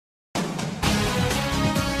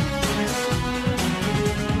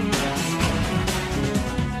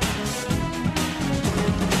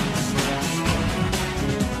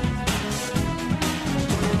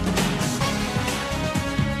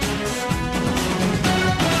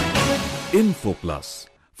Info Plus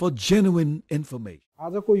for genuine information.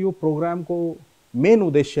 आजको यो प्रोग्रामको मेन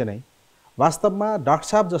उद्देश्य नै वास्तवमा डाक्टर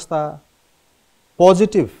साहब जस्ता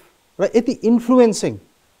पोजिटिभ र यति इन्फ्लुएन्सिङ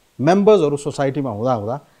मेम्बर्सहरू सोसाइटीमा हुँदा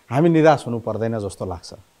हुँदा हामी निराश हुनु पर्दैन जस्तो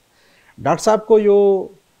लाग्छ। डाक्टर साहबको यो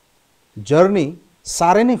जर्नी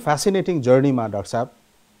साह्रै नै फ्यासिनेटिङ जर्नीमा डाक्टर साहब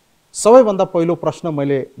सबैभन्दा पहिलो प्रश्न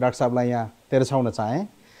मैले डाक्टर साहबलाई यहाँ तेर्साउन चाहेँ।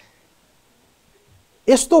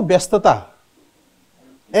 यस्तो व्यस्तता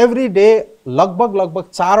एभ्री डे लगभग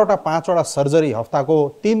 4वटा 5वटा सर्जरी, हप्ताको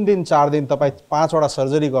 3 दिन 4 दिन तपाईँ 5वटा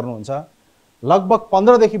सर्जरी गर्नुहुन्छ। लगभग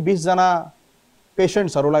 15 देखि 20 जना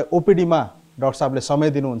पेशेन्ट्सहरूलाई ओपीडीमा डाक्टर साहबले समय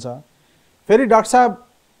दिनुहुन्छ। फेरि डाक्टर साहब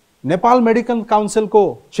नेपाल मेडिकल काउन्सिलको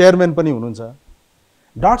चेयरम्यान पनि हुनुहुन्छ।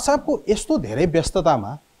 डाक्टर साहबको यस्तो धेरै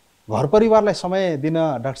व्यस्ततामा घर परिवारलाई समय दिन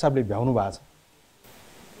डाक्टर साहबले भ्याउनु भएको छ?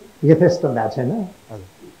 यथेष्ट भएको छैन।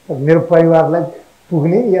 मेरो परिवारलाई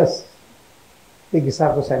पुग्ने यस एक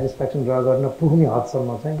हिसाबको सेटिस्फ्याक्सन ड्र गर्न पुग्ने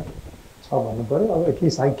हदसम्म चाहिँ छ भन्नु पऱ्यो। अब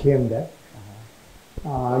एटलिस्ट आई केम द्याट।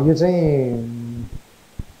 यो चाहिँ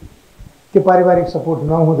त्यो पारिवारिक सपोर्ट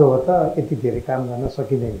नहुँदो हो त यति धेरै काम गर्न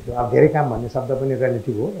सकिँदैन थियो। अब धेरै काम भन्ने शब्द पनि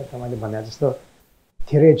रिलेटिभ हो। तपाईँले भने जस्तो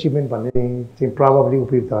धेरै एचिभमेन्ट भन्ने चाहिँ प्रब्लली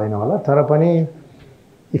उपयुक्त होइन होला, तर पनि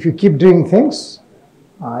if you keep doing things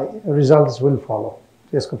results will follow.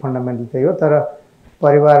 त्यसको फन्डामेन्टल त्यही हो। तर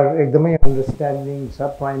परिवार एकदमै अन्डरस्ट्यान्डिङ छ,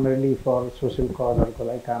 प्राइमरीली फर सोसियल कजहरूको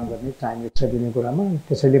लागि काम गर्ने टाइम एक्स्ट्रा दिने कुरामा।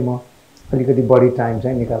 त्यसैले म अलिकति बढी टाइम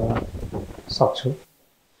चाहिँ निकाल्न सक्छु।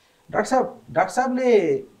 डाक्टर साहबले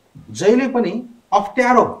जहिले पनि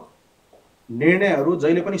अप्ठ्यारो निर्णयहरू,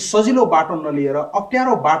 जहिले पनि सजिलो बाटो नलिएर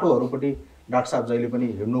अप्ठ्यारो बाटोहरूपट्टि डाक्टर साहब जहिले पनि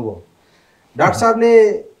हिँड्नुभयो। डाक्टर साहबले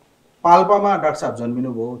पाल्पामा डाक्टर साहब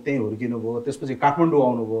जन्मिनुभयो, त्यहीँ हुर्किनुभयो, त्यसपछि काठमाडौँ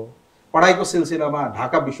आउनुभयो, पढाइको सिलसिलामा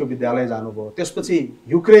ढाका विश्वविद्यालय जानुभयो, त्यसपछि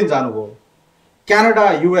युक्रेन जानुभयो, क्यानाडा,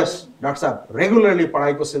 युएस डाक्टर साहब रेगुलरली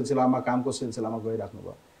पढाइको सिलसिलामा, कामको सिलसिलामा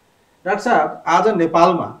गइराख्नुभयो। डाक्टर साहब आज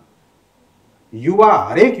नेपालमा युवा,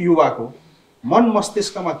 हरेक युवाको मन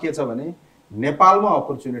मस्तिष्कमा के छ भने नेपालमा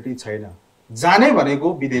अपर्च्युनिटी छैन, जाने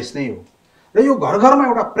भनेको विदेश नै हो, र यो घर घरमा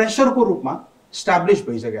एउटा प्रेसरको रूपमा इस्टाब्लिस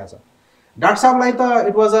भइसकेको छ। डाक्टर साहबलाई त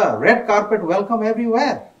it was a red carpet welcome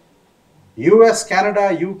everywhere. US, Canada,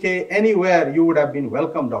 UK, anywhere you would have been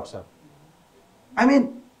welcome, Doctor Sahab. I mean,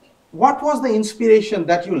 what was the inspiration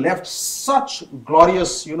that you left such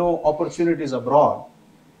glorious, opportunities abroad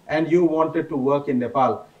and you wanted to work in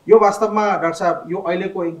Nepal? यो वास्तवमा doctor साहब यो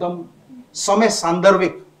अहिलेको एकदम समय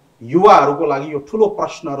सान्दर्भिक युवाहरूको लागि यो ठुलो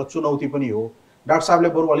प्रश्न र चुनौती पनि हो। डाक्टर साहबले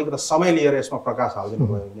बरु अलिकति समय लिएर यसमा प्रकाश हालिदिनु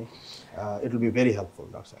भयो भने it will be very helpful.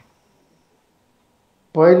 Doctor साहब,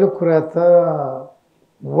 पहिलो कुरा त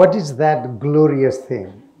what is that glorious thing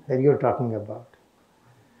that you're talking about?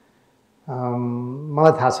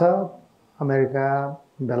 मलाई थाहा छ अमेरिका,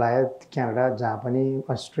 बेलायत, क्यानाडा, जहाँ पनि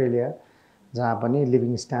अस्ट्रेलिया, जहाँ पनि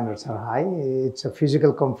living standards are high, it's a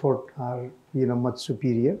physical comfort are much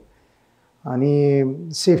Superior,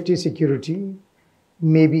 अनि safety, security,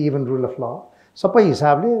 maybe even rule of ल, सबै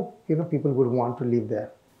हिसाबले people would want to leave there.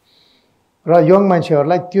 र यङ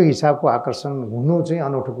मान्छेहरूलाई त्यो हिसाबको आकर्षण हुनु चाहिँ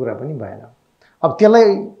अनौठो कुरा पनि भएन। अब त्यसलाई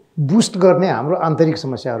बुस्ट गर्ने हाम्रो आन्तरिक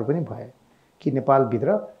समस्याहरू पनि भए कि नेपालभित्र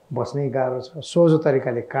बस्नै गाह्रो छ, सोझो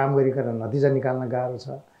तरिकाले काम गरिकन नतिजा निकाल्न गाह्रो छ,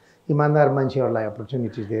 इमान्दार मान्छेहरूलाई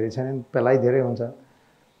अपर्च्युनिटिज धेरै छैनन्, पेलाइ धेरै हुन्छ,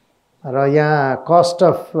 र यहाँ cost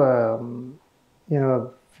of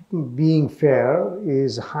being fair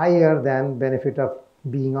is higher than benefit of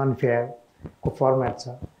being unfair को फर्मेट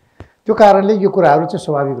छ। त्यो कारणले यो कुराहरू चाहिँ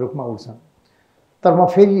स्वाभाविक रूपमा उठ्छन्। तर म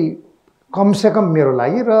फेरि कमसेकम मेरो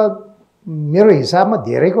लागि र मेरो हिसाबमा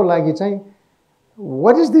धेरैको लागि चाहिँ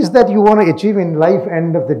what is this that you want achieve in life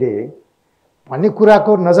and of the day भन्ने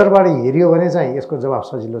कुराको नजरबाट हेऱ्यो भने चाहिँ यसको जवाब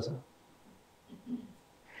सजिलो छ।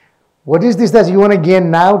 What is this that you want gain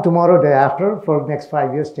now, tomorrow, day after, for next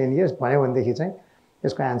 5 years 10 years भन्यो भनेदेखि चाहिँ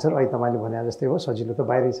यसको एन्सर अहिले तपाईँले भने जस्तै हो, सजिलो त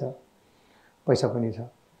बाहिरै छ, पैसा पनि छ।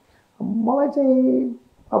 मलाई चाहिँ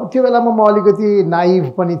अब त्यो बेलामा म अलिकति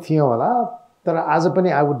नाइभ पनि थिएँ होला, तर आज पनि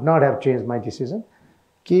I would not have change my decision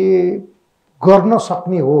कि गर्न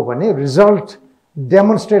सक्ने हो भने रिजल्ट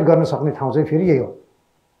डेमोन्स्ट्रेट गर्न सक्ने ठाउँ चाहिँ फेरि यही हो।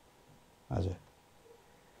 हजुर,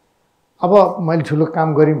 अब मैले ठुलो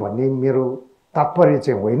काम गरेँ भन्ने मेरो तात्पर्य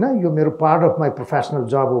चाहिँ होइन। यो मेरो पार्ट अफ माई प्रोफेसनल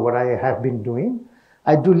जब हो, what I have been doing.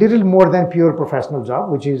 I do little more than pure professional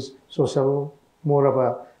job which is social, more of a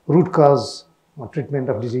root cause treatment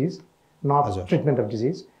of disease, not treatment of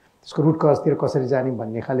disease. त्यसको root कजतिर कसरी जाने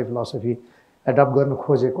भन्ने खाले philosophy adapt गर्न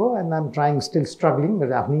खोजेको, and I'm trying still struggling.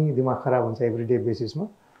 मेरो आफ्नै दिमाग खराब हुन्छ एभ्री डे बेसिसमा।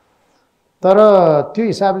 तर त्यो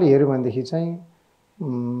हिसाबले हेऱ्यो भनेदेखि चाहिँ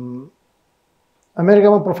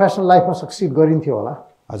अमेरिकामा प्रोफेसनल लाइफमा सक्सिड गरिन्थ्यो होला।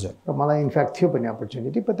 हजुर, र मलाई इनफ्याक्ट थियो पनि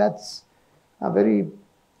अपर्च्युनिटी, बट द्याट्स भेरी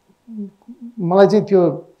मलाई चाहिँ त्यो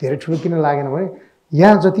धेरै ठुलो किन लागेन भने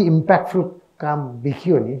यहाँ जति इम्प्याक्टफुल काम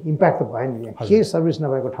देखियो नि इम्प्याक्ट त भयो नि यहाँ के सर्भिस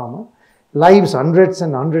नभएको ठाउँमा lives, hundreds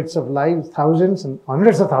and hundreds of lives, thousands and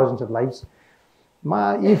hundreds of thousands of lives.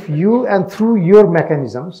 If you and through your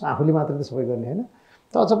mechanisms, आफूले मात्र त सबै गर्ने हैन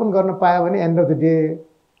त अझ पनि गर्न पायो भने and of the day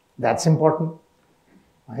that's important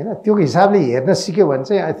हैन त्यो हिसाबले हेर्न सिक्यो भने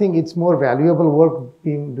चाहिँ I think it's more valuable work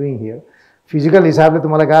being doing here physical हिसाबले त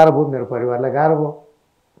मलाई गाह्रो भयो मेरो परिवारलाई गाह्रो भयो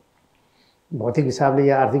भौतिक हिसाबले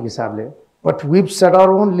या आर्थिक हिसाबले but we set our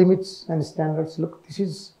own limits and standards look this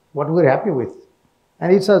is what we are happy with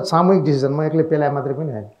and it's a सामूहिक डिसिजन म एक्लै पेलाए मात्रै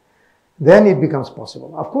पनि हैन then it becomes possible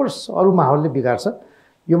of course अरू माहौलले बिगार्छ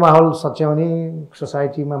यो माहौल सच्याउने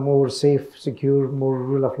सोसाइटीमा more safe secure more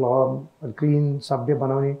rule of ल क्लिन सभ्य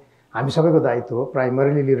बनाउने हामी सबैको दायित्व हो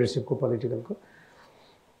प्राइमरीली लिडरसिपको पोलिटिकलको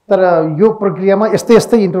तर यो प्रक्रियामा यस्तै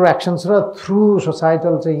यस्तै इन्टरेक्सन्स र थ्रु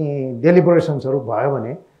सोसाइटल चाहिँ डेलिबरेसन्सहरू भयो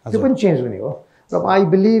भने त्यो पनि चेन्ज हुने हो र I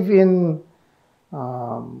believe in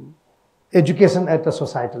education at the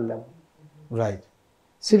societal level right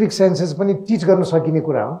civic sciences पनि टिच गर्न सकिने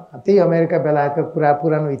कुरा हो त्यही अमेरिका बेलायतको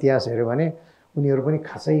पुरानो इतिहास हेऱ्यो भने उनीहरू पनि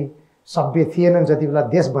खासै सभ्य थिएनन् जति बेला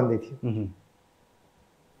देश बन्दै थियो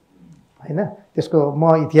हैन त्यसको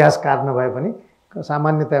म इतिहासकार नभए पनि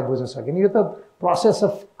सामान्यतया बुझ्न सकिने यो त प्रोसेस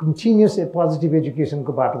अफ कन्टिन्युअस पोजिटिभ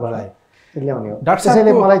एजुकेसनको बाटोबाट ल्याउने हो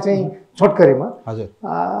त्यसैले मलाई चाहिँ छोटकरीमा हजुर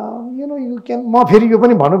यु नो यु क्यान म फेरि यो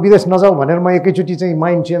पनि भन्नु विदेश नजाऊ भनेर म एकैचोटि चाहिँ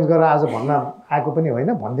माइन्ड चेन्ज गरेर आज भन्न आएको पनि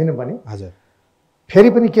होइन भन्दिनँ पनि हजुर फेरि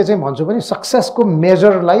पनि के चाहिँ भन्छु भने सक्सेसको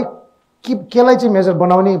मेजरलाई केलाई चाहिँ मेजर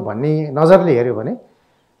बनाउने भन्ने नजरले हेऱ्यो भने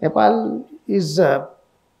Nepal is a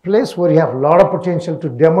place where you have a lot of potential to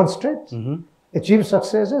demonstrate, achieve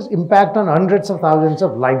successes, impact on hundreds of thousands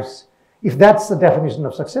of lives. If that's the definition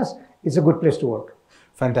of success, it's a good place to work.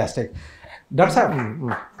 Fantastic. Dr. Saab,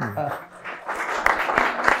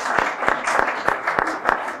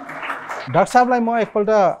 Dr. Saab, like I called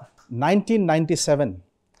 1997,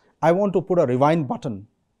 I want to put a rewind button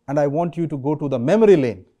and I want you to go to the memory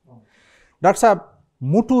lane. Dr. Saab,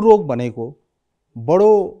 mutu rog baneko,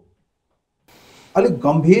 bado अलिक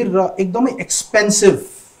गम्भीर र एकदमै expensive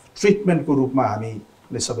ट्रिटमेन्टको रूपमा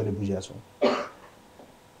हामीले सबैले बुझेका छौँ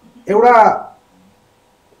एउटा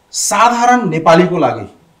साधारण नेपालीको लागि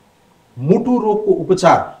मुटु रोगको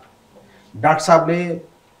उपचार डाक्टर साहबले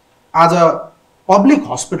आज पब्लिक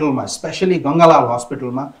हस्पिटलमा स्पेशली गङ्गालाल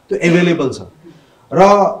हस्पिटलमा त्यो एभाइलेबल छ र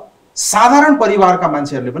साधारण परिवारका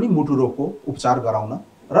मान्छेहरूले पनि मुटु रोगको उपचार गराउन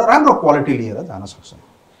र राम्रो क्वालिटी लिएर जान सक्छन्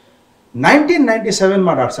 1997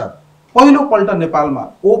 मा डाक्टर साहब पहिलोपल्ट नेपालमा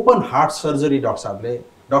ओपन हार्ट सर्जरी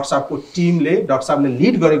डाक्टर साहबको टिमले डाक्टर साहबले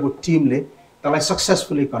लिड गरेको टिमले त्यसलाई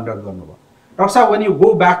सक्सेसफुली कन्डक्ट गर्नुभयो डाक्टर साहब when you go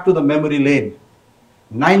back to the memory lane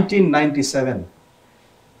 1997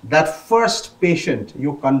 that first patient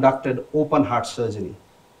you conducted open heart surgery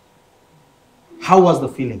how was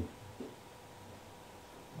the feeling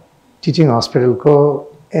teaching हस्पिटलको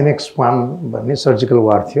NX1 भन्ने surgical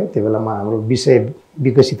ward थियो त्यो बेलामा हाम्रो विषय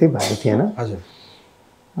विकसितै भएको थिएन हजुर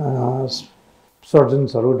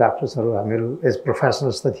सर्जन्सहरू डाक्टर्सहरू हामीहरू एज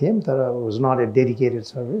प्रोफेसनल्स त थियौँ तर was not A dedicated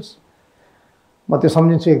service म त्यो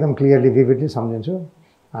सम्झिन्छु एकदम क्लियरली भिभिडली सम्झिन्छु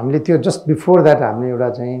हामीले त्यो जस्ट बिफोर द्याट हामीले एउटा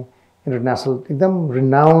चाहिँ इन्टरनेसनल एकदम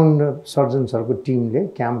रिनाउन्ड सर्जन्सहरूको टिमले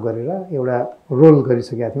क्याम्प गरेर एउटा रोल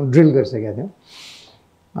गरिसकेका थियौँ ड्रिल गरिसकेका थियौँ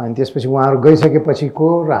अनि त्यसपछि उहाँहरू गइसकेपछिको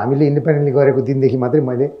र हामीले इन्डिपेन्डेन्टली गरेको दिनदेखि मात्रै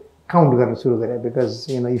मैले काउन्ट गर्न सुरु गरेँ because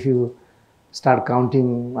you know if you start counting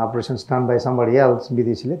operations done by somebody else,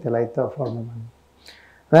 विदेशीले त्यसलाई त फर्म मान्नु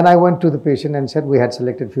Then I went to the patient and said we had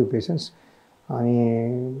selected few patients अनि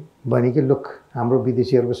भने कि लुक हाम्रो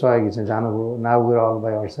विदेशीहरूको सहयोगी चाहिँ जानुभयो now we're all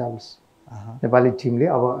by ourselves Nepali टिमले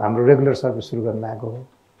अब हाम्रो रेगुलर सर्भिस सुरु गर्न लागेको हो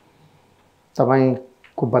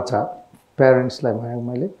तपाईको बच्चा प्यारेन्ट्सलाई भनेको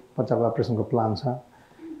मैले बच्चाको अपरेसनको प्लान छ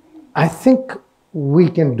I think we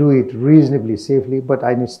can do it reasonably safely, but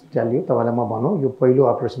I need to tell you, तपाईलाई म भनौँ यो पहिलो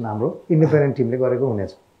अपरेसन हाम्रो इन्डिपेन्डेन्ट टिमले गरेको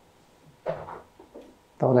हुनेछ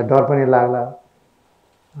तपाईलाई डर पनि लाग्ला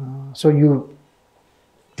सो यु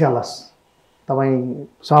टेल अस तपाईँ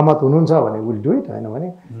सहमत हुनुहुन्छ भने विल डु इट हैन भने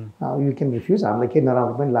यु क्यान रिफ्युज हामीलाई केही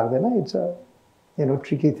नराम्रो पनि लाग्दैन it's a you know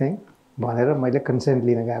tricky thing भनेर मैले कन्सेन्ट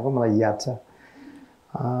लिन गएको मलाई याद छ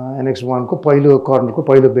NX1 को पहिलो कर्नरको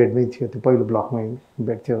पहिलो बेडमै थियो त्यो पहिलो ब्लकमै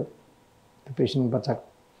बेड थियो त्यो पेसेन्ट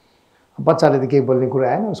बच्चाले त केही बोल्ने कुरा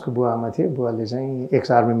आएन उसको बुवामा थियो बुवाले चाहिँ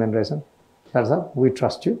एक्स आर्मी म्यान रहेछन् डाक्टर साहब we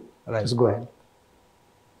trust you just go head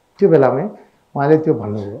त्यो बेलामै उहाँले त्यो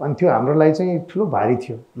भन्नुभयो अनि त्यो हाम्रो लागि चाहिँ ठुलो भारी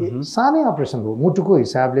थियो सानै अपरेसन हो मुटुको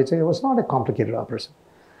हिसाबले चाहिँ was not A complicated operation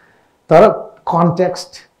तर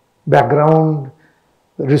context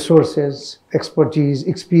background resources expertise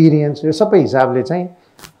experience यो सबै हिसाबले चाहिँ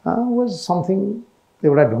वाज समथिङ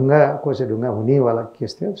एउटा ढुङ्गाको चाहिँ ढुङ्गा हुनेवाला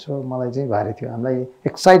केस थियो सो मलाई चाहिँ भारी थियो हामीलाई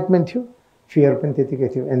एक्साइटमेन्ट थियो फियर पनि त्यतिकै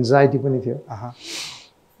थियो एन्जाइटी पनि थियो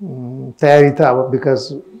तयारी त अब बिकज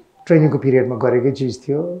ट्रेनिङको पिरियडमा गरेकै चिज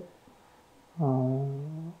थियो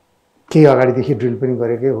केही अगाडिदेखि ड्रिल पनि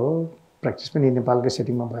गरेकै हो प्र्याक्टिस पनि नेपालकै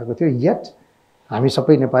सेटिङमा भएको थियो यट हामी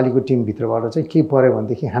सबै नेपालीको टिमभित्रबाट चाहिँ के पऱ्यो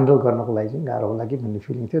भनेदेखि ह्यान्डल गर्नको लागि चाहिँ गाह्रो होला कि भन्ने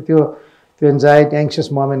फिलिङ थियो त्यो एन्जाइटी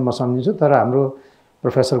एङ्सियस मोमेन्ट म सम्झिन्छु तर हाम्रो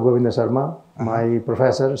professor Govind Sharma my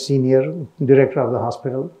professor senior director of the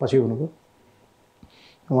hospital पछि हुनुभयो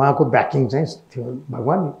उहाँको ब्याकिङ चाहिँ थियो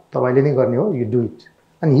भगवान् तपाईँले नै गर्ने हो you do it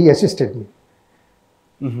and Hee assisted me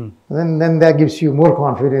then that gives you more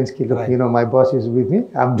confidence कि look you know my boss is with me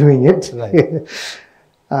I'm doing it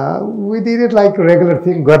we did it like a regular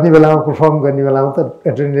thing गर्ने बेलामा perform गर्ने बेलामा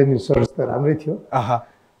त adrenaline surge त राम्रै थियो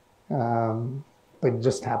but it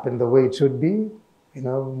just happened the way it should be you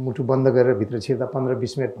know मुटु बन्द गरेर भित्र छिर्दा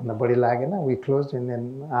 15-20 मिनट भन्दा बढी लागेन we closed in an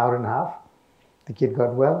hour and a half the kid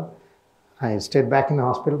got well I stayed back in the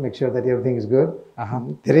hospital make sure that everything is good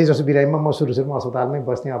धेरै जसो बिरामीमा म सुरुमा अस्पतालमै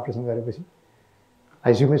बस्ने अपरेसन गरेपछि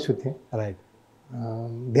आइसियुमै सुत्थेँ राइट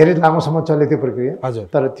धेरै लामोसम्म चल्यो त्यो प्रक्रिया हजुर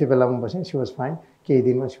तर त्यो बेलामा बसेँ सी वाज फाइन केही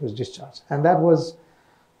दिनमा she was discharge and that was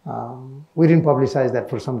we didn't publicise that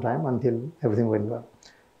for some time until everything went well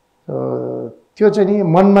so त्यो चाहिँ नि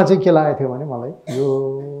मनमा चाहिँ के लागेको थियो भने मलाई यो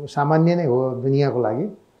सामान्य नै हो दुनियाँको लागि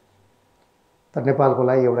तर नेपालको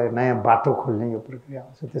लागि एउटा नयाँ बाटो खोल्ने यो प्रक्रिया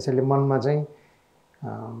हो त्यसैले मनमा चाहिँ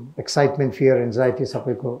एक्साइटमेन्ट फियर एन्जाइटी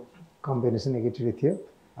सबैको कम्बिनेसन एकैचोटि थियो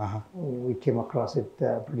we came across it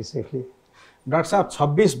pretty safely. Doctor साहब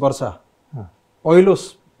 26 वर्ष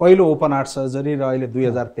पहिलो ओपन हार्ट सर्जरी र अहिले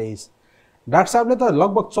 2023 डाक्टर साहबले त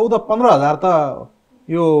लगभग 14-15 हजार त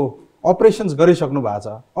यो अपरेसन्स गरिसक्नु भएको छ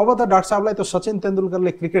अब त डाक्टर साहबलाई त सचिन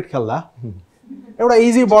तेन्दुलकरले क्रिकेट खेल्दा एउटा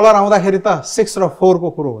इजी बलर आउँदाखेरि त 6 र 4 को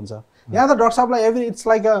कुरो हुन्छ यहाँ त doctor साहबलाई it's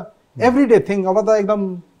like a everyday thing अब त एकदम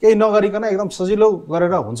केही नगरिकन एकदम सजिलो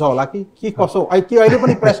गरेर हुन्छ होला कि कसो कि अहिले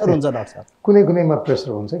पनि प्रेसर हुन्छ डाक्टर साहब कुनैमा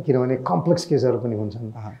प्रेसर हुन्छ किनभने कम्प्लेक्स केसहरू पनि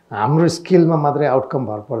हुन्छन् हाम्रो स्किलमा मात्रै आउटकम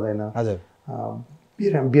भर पर्दैन हजुर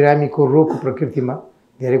बिरामीको रोगको प्रकृतिमा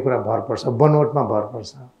धेरै कुरा भर पर्छ बनोटमा भर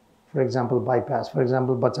पर्छ for example bypass for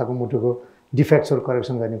example बच्चाको मुटुको डिफेक्ट्सहरू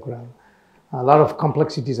करेक्सन गर्ने कुराहरू लट अफ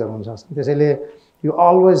कम्प्लेक्सिटिजहरू हुन्छ त्यसैले you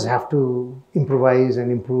always have to improvise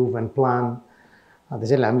and improve and plan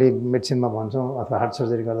त्यसैले हामीले मेडिसिनमा भन्छौँ अथवा हार्ट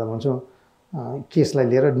सर्जरी गर्दा भन्छौँ केसलाई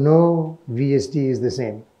लिएर no भिएसडी is the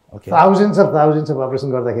same thousands of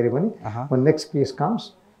operation गर्दाखेरि पनि when next case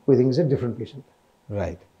comes we think is a different patient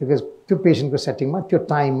right because त्यो पेसेन्टको सेटिङमा त्यो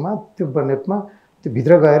टाइममा त्यो बनेटमा त्यो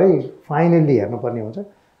भित्र गएरै फाइनल्ली हेर्नुपर्ने हुन्छ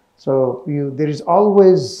so you there is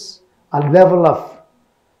always a level of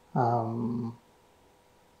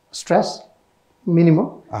stress minimum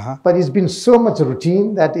but it's been so much routine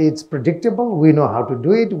that it's predictable we know how to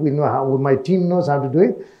do it we know how my team knows how to do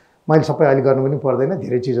it मैले सबै अहिले गर्नु पनि पर्दैन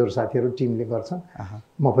धेरै चिजहरू साथीहरू टिमले गर्छन्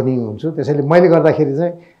म पनि हुन्छु त्यसैले मैले गर्दाखेरि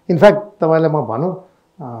चाहिँ इनफ्याक्ट तपाईँलाई म भनौँ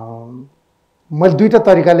मैले दुईटा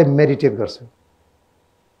तरिकाले मेडिटेट गर्छु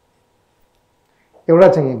एउटा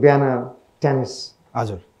चाहिँ बिहान टेनिस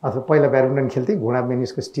हजुर अथवा पहिला ब्याडमिन्टन खेल्थेँ घुँडा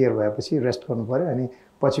मेनिसको स्टियर भएपछि रेस्ट गर्नु पऱ्यो अनि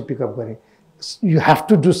पछि पिकअप गरेँ you have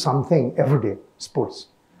to do something every day sports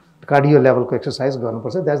cardio level ko exercise garnu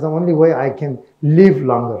parcha that's the only way I can live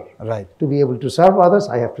longer right to be able to serve others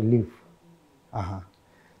I have to live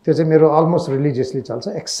त्यो चाहिँ मेरो almost religiously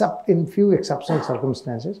chalcha except in few exceptional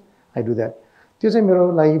circumstances I do that त्यो चाहिँ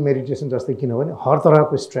मेरो लागि meditation जस्तै किनभने हर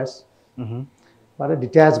तरहको स्ट्रेस बाट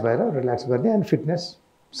डिट्याच भएर रिल्याक्स गर्ने एन्ड फिटनेस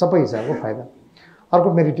सबै हिसाबको फाइदा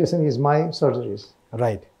अर्को meditation is my surgeries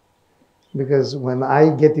right because when I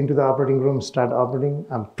get into the operating room, start operating,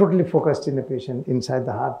 I'm totally focused in the patient, inside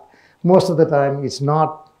the heart. Most of the time, it's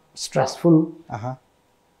not stressful.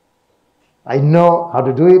 I know how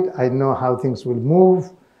to do it. I know how things will move.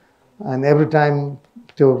 And every time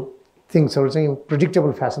things are in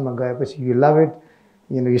predictable fashion, you love it.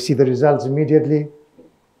 You know, you see the results immediately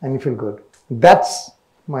and you feel good. That's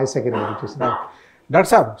my second meditation. Dr.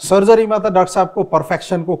 Saab, surgery ma ta Dr. Saab ko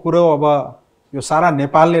perfection ko kuro aba यो सारा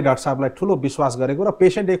नेपालले doctor साहबलाई ठुलो विश्वास गरेको र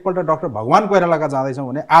patient एकपल्ट doctor भगवान कोइरालाका जाँदैछौँ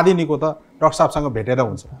भने आधी निको त डाक्टर साहबसँग भेटेर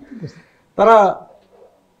हुन्छ तर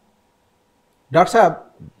डाक्टर साहब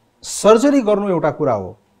सर्जरी गर्नु एउटा कुरा हो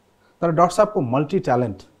तर डाक्टर साहबको मल्टी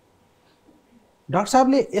ट्यालेन्ट डाक्टर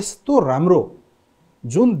साहबले यस्तो राम्रो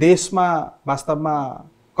जुन देशमा वास्तवमा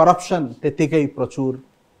करप्सन त्यतिकै प्रचुर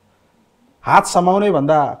हात समाउने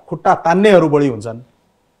भन्दा खुट्टा तान्नेहरू बढी हुन्छन्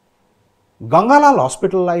गंगालाल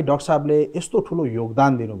हस्पिटललाई डाक्टर साहबले यस्तो ठुलो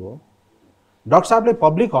योगदान दिनुभयो डाक्टर साहबले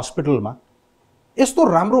पब्लिक हस्पिटलमा यस्तो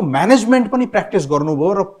राम्रो म्यानेजमेन्ट पनि प्र्याक्टिस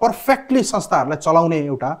गर्नुभयो र पर्फेक्टली संस्थाहरूलाई चलाउने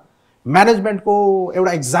एउटा म्यानेजमेन्टको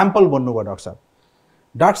एउटा इक्जाम्पल बन्नुभयो डाक्टर साहब।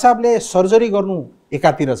 डाक्टर साहबले सर्जरी गर्नु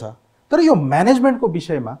एकातिर छ, तर यो म्यानेजमेन्टको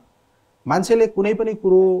विषयमा मान्छेले कुनै पनि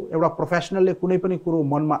कुरो एउटा प्रोफेसनलले कुनै पनि कुरो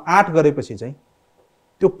मनमा आँट गरेपछि चाहिँ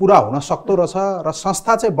त्यो पुरा हुन सक्दो रहेछ र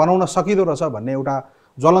संस्था चाहिँ बनाउन सकिँदो रहेछ भन्ने एउटा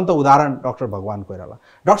ज्वलन्त उदाहरण डाक्टर भगवान कोइराला।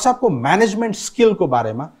 डाक्टर साहबको म्यानेजमेन्ट स्किलको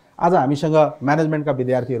बारेमा आज हामीसँग म्यानेजमेन्टका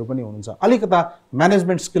विद्यार्थीहरू पनि हुनुहुन्छ, अलिकता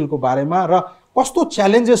म्यानेजमेन्ट स्किलको बारेमा र कस्तो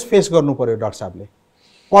च्यालेन्जेस फेस गर्नु पर्यो डाक्टर साहबले,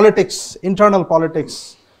 पोलिटिक्स, इन्टर्नल पोलिटिक्स,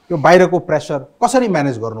 यो बाहिरको प्रेसर कसरी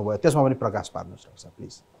म्यानेज गर्नुभयो त्यसमा पनि प्रकाश पार्नुहोस् डाक्टर साहब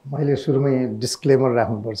प्लिज। मैले सुरुमै डिस्क्लेमर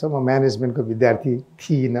राख्नुपर्छ, म म्यानेजमेन्टको विद्यार्थी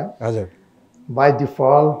थिइनँ। हजुर। बाई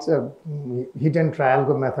डिफल्ट हिट एन्ड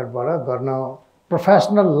ट्रायलको मेथडबाट गर्न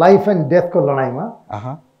प्रोफेसनल लाइफ एन्ड डेथको लडाइँमा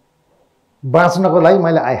बाँच्नको लागि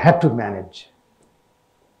मैले आई ह्याड टु म्यानेज।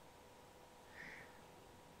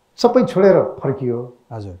 सबै छोडेर फर्कियो।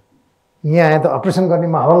 हजुर। यहाँ आए त अपरेसन गर्ने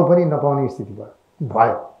माहौल पनि नपाउने स्थिति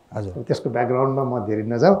भयो। हजुर। त्यसको ब्याकग्राउन्डमा म धेरै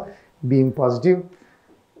नजाउँ, being positive,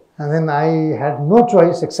 and then I had no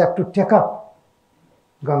choice accept to take up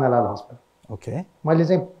Gangalal hospital. Okay. मैले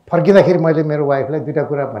चाहिँ फर्किँदाखेरि मैले मेरो वाइफलाई दुईवटा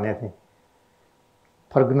कुरा भनेको थिएँ।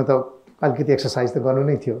 फर्किनु त अलिकति एक्सर्साइज त गर्नु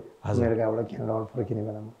नै थियो अमेरिकाबाट क्यानाडाबाट फर्किने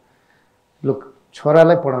बेलामा। लुक,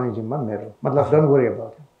 छोरालाई पढाउने जिम्मा मेरो, मतलब डोन्ट वरी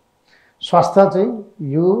अबाउट इट। स्वास्थ्य चाहिँ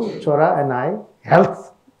यु, छोरा and I, health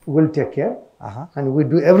will take care and we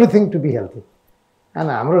do everything to be healthy. And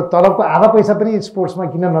हाम्रो तलबको आधा पैसा पनि स्पोर्ट्समा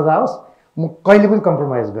किन नजाओस्, म कहिले पनि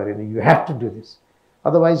कम्प्रोमाइज गरेन। You have to do this,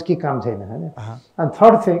 otherwise के काम छैन होइन। And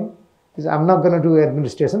third thing is I'm not gonna do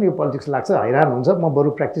administration. यो पोलिटिक्स लाग्छ, हैरान हुन्छ, म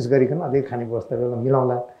बरु प्र्याक्टिस गरिकन अलिक खाने व्यवस्था बेला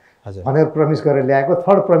मिलाउँला भनेर प्रमिस गरेर ल्याएको।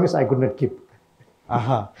 Third promise I could not keep.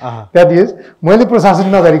 That is मैले प्रशासन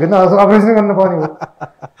नगरिकन अपरेसन गर्न पाउने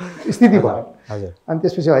स्थिति भयो। अनि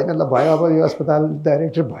त्यसपछि होइन ल भयो, अब यो अस्पताल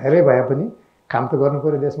डाइरेक्टर भएरै भए पनि काम त गर्नु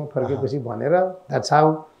पऱ्यो देशमा फर्केपछि भनेर that's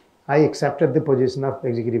how I accepted the position of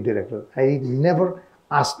executive director. I never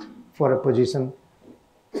asked for a position,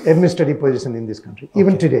 administrative position in this country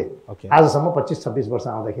even today. आजसम्म 25-26 वर्ष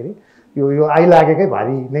आउँदाखेरि यो आइलागेकै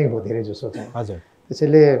भारी नै हो धेरै जसो चाहिँ। हजुर।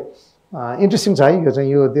 त्यसैले इन्ट्रेस्टिङ छ है यो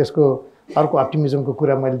चाहिँ। यो देशको अर्को अप्टिमिजमको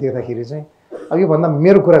कुरा मैले देख्दाखेरि चाहिँ अब योभन्दा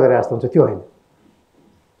मेरो कुरा गरे जस्तो हुन्छ त्यो होइन।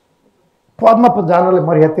 पदमा जानलाई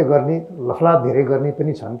मर्यादा गर्ने, लफडा धेरै गर्ने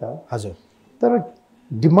पनि छ नि त। हजुर। तर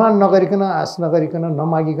डिमान्ड नगरिकन, आश नगरिकन,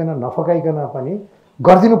 नमागिकन, नफकाइकन पनि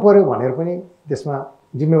गरिदिनु पर्यो भनेर पनि त्यसमा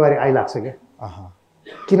जिम्मेवारी आइलाग्छ क्या।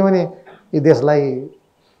 किनभने यो देशलाई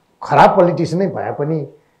खराब पोलिटिसियनै भए पनि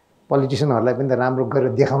पोलिटिसियनहरूलाई पनि त राम्रो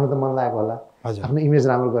गरेर देखाउनु त मन लागेको होला, आफ्नो इमेज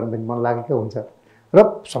राम्रो गर्नु पनि मन लागेको हुन्छ।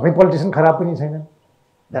 र सबै पोलिटिसियन खराब पनि छैनन्।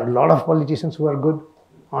 There are lot of politicians who are good,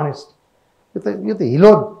 honest. यो त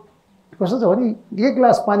हिलो कस्तो छ भने एक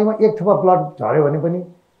ग्लास पानीमा एक थोपा ब्लड झऱ्यो भने पनि,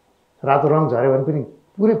 रातो रङ झऱ्यो भने पनि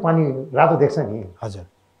पुरै पानी रातो देख्छ नि। हजुर।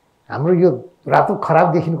 हाम्रो यो रातो खराब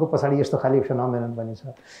देखिनुको पछाडि यस्तो खाले फेनोमेनन पनि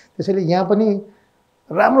छ। त्यसैले यहाँ पनि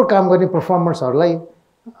राम्रो काम गर्ने पर्फर्मर्सहरूलाई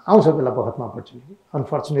आउँछ बेला बखतमा अपर्च्युनिटी।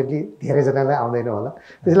 अनफर्चुनेटली धेरैजनालाई आउँदैन होला।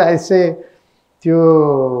 त्यसैले यसै त्यो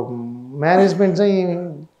म्यानेजमेन्ट चाहिँ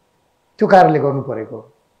त्यो कारणले गर्नु परेको।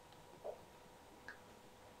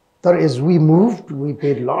 तर as we move we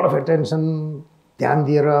paid lot of attention, ध्यान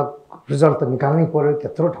दिएर रिजल्ट त निकाल्नै पऱ्यो।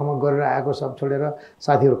 त्यत्रो ठाउँमा गरेर आएको सब छोडेर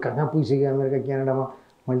साथीहरू कहाँ पुगिसक्यो अमेरिका क्यानाडामा,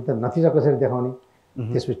 मैले त नतिजा कसरी देखाउने।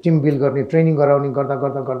 त्यसपछि टिम बिल्ड गर्ने, ट्रेनिङ गराउने, गर्दा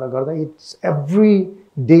गर्दा गर्दा गर्दा इट्स एभ्री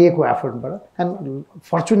डेको एफर्टबाट। एन्ड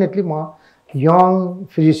फर्चुनेटली म यङ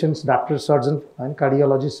फिजिसियन्स, डाक्टर, सर्जन होइन,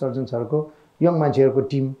 कार्डियोलोजिस्ट सर्जन्सहरूको यङ मान्छेहरूको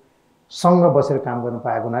टिमसँग बसेर काम गर्न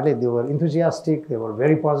पाएको हुनाले they were enthusiastic, they were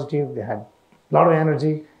very positive, they had lot of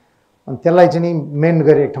energy. अनि त्यसलाई चाहिँ नि मेन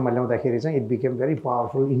गरी एक ठाउँमा ल्याउँदाखेरि चाहिँ it became very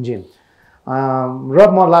powerful engine. र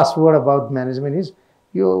म last word about management is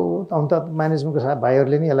यो अन्त म्यानेजमेन्टको साथ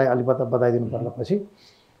भाइहरूले नि यसलाई अलिकति बताइदिनु पर्ला पछि।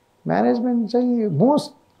 म्यानेजमेन्ट चाहिँ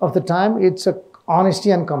most of the time it's a honesty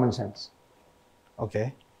and common sense. Okay.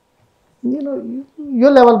 यो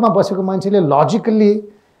लेभलमा बसेको मान्छेले लजिकल्ली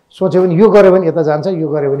सोच्यो भने यो गऱ्यो भने यता जान्छ, यो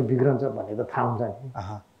गऱ्यो भने बिग्रन्छ भन्ने त थाहा हुन्छ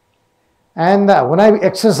नि। And when I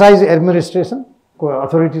exercise administration को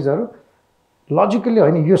अथोरिटिजहरू लजिकली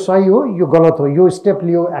होइन यो सही हो यो गलत हो यो स्टेप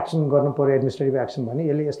लियो एक्सन गर्नु पर्यो एडमिनिस्ट्रेटिभ एक्सन भने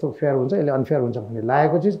यसले यस्तो फेयर हुन्छ यसले अनफेयर हुन्छ भन्ने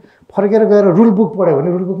लागेको चिज फर्केर गएर रुल बुक पढ्यो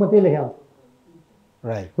भने रुल बुकमा त्यही लेखा हुन्छ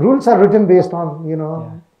right rules are return based on you know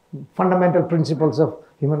fundamental principles of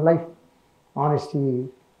human life honesty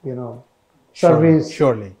you know service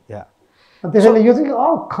surely या त्यसैले यो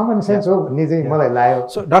चाहिँ कमन सेन्स हो भन्ने चाहिँ मलाई लाग्यो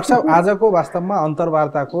सो डाक्टर साहब आजको वास्तवमा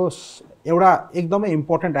अन्तर्वार्ताको एउटा एकदमै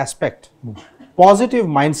important aspect positive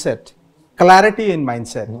mindset clarity in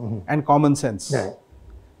mindset and common sense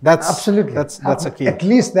Absolutely. That's a key. At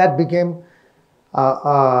least that became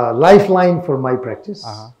a lifeline for my practice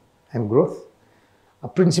and growth. A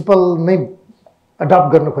principle नै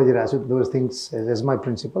adopt गर्न खोजिरहेको छु, those things as my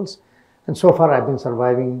principles, and so far I've been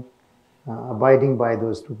surviving, abiding by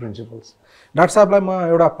those two principles. Doctor साहबलाई म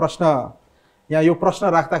एउटा प्रश्न यहाँ यो प्रश्न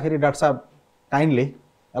राख्दाखेरि डाक्टर साहब काइन्डली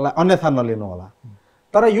यसलाई अन्यथा नलिनु होला,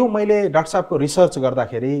 तर यो मैले डाक्टर साहबको रिसर्च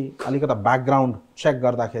गर्दाखेरि अलिकति ब्याकग्राउन्ड चेक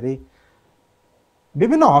गर्दाखेरि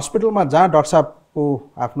विभिन्न हस्पिटलमा जहाँ डाक्टर साहबको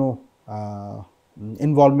आफ्नो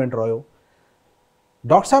इन्भल्भमेन्ट रह्यो,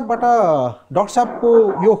 डाक्टर साहबको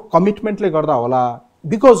यो कमिटमेन्टले गर्दा होला,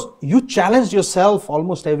 because you challenge your self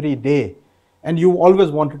almost every day and you always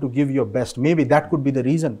wanted to give your best, maybe that could be the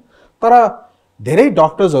reason. तर धेरै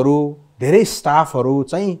डक्टर्सहरू, धेरै स्टाफहरू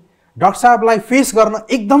चाहिँ डाक्टर साहबलाई फेस गर्न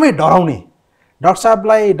एकदमै डराउने,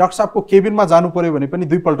 डाक्टर साहबको केबिनमा जानु पर्यो भने पनि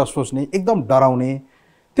दुईपल्ट सोच्ने, एकदम डराउने,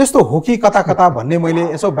 त्यस्तो हो कि कता कता भन्ने मैले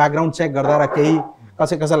यसो ब्याकग्राउन्ड चेक गर्दा र केही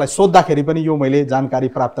कसैलाई सोद्धाखेरि पनि यो मैले जानकारी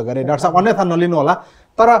प्राप्त गरेँ। डाक्टर साहब अन्यथा नलिनु होला,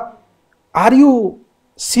 तर are you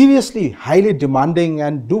seriously highly demanding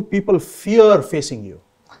and do people fear facing you?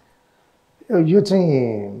 यो चाहिँ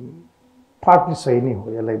पार्टली सही नै हो,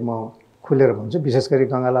 यसलाई म खुलेर भन्छु। विशेष गरी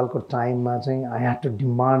गङ्गालालको टाइममा चाहिँ I had to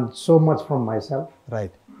demand so much from my self,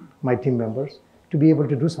 right, my team members to be able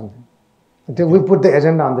to do something. त्यो we put the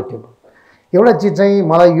agenda on the table. एउटा चिज चाहिँ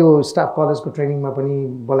मलाई यो स्टाफ कलेजको ट्रेनिङमा पनि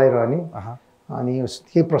बोलाइरहने, अनि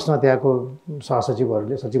के प्रश्न त्यहाँको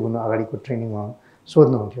सहसचिवहरूले सचिव हुनु अगाडिको ट्रेनिङमा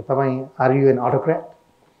सोध्नुहुन्थ्यो, तपाईँ are U N अटोक्र्याट?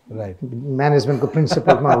 Right, म्यानेजमेन्टको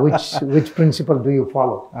प्रिन्सिपलमा which principal do you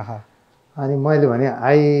follow? अनि मैले भने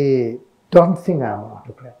I don't think I am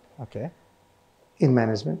अटोक्र्याट okay in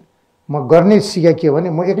management. म गर्ने सिकेँ के हो भने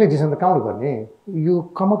म एक्लै डिसिसन त कहाँबाट गर्ने? You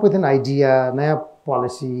come up with an idea, नयाँ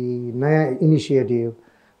पोलिसी, नयाँ initiative,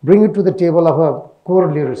 bring it to the table of a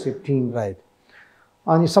core leadership team. Right,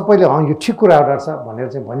 अनि सबैले यो ठिक कुरा हो डाक्टर साहब भनेर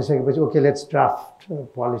चाहिँ भनिसकेपछि okay let's draft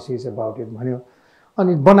policies about it भन्यो,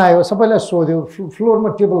 अनि बनायो, सबैलाई सोध्यो, फ्लोरमा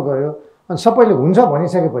टेबल गऱ्यो, अनि सबैले हुन्छ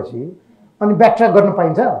भनिसकेपछि अनि ब्याकट्र्याक गर्न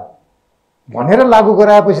पाइन्छ भनेर लागू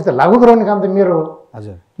गराएपछि त लागू गराउने काम त मेरो हो।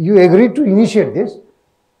 हजुर, you agree to initiate this,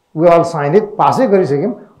 we all sign it, पासै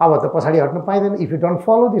गरिसक्यौँ, अब त पछाडि हट्नु पाइँदैन। If you don't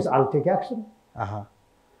follow this all take action.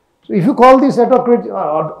 So if you call this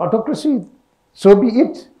autocracy, so be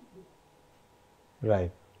it.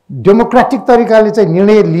 Right, democratic तरिकाले चाहिँ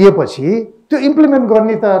निर्णय लिएपछि त्यो इम्प्लिमेन्ट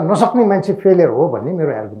गर्ने त नसक्ने मान्छे फेलियर हो भन्ने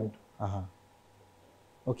मेरो आर्गुमेन्ट।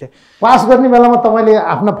 ओके, पास गर्ने बेलामा तपाईँले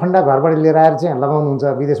आफ्ना फन्डा घरबाट लिएर आएर चाहिँ लगाउनुहुन्छ,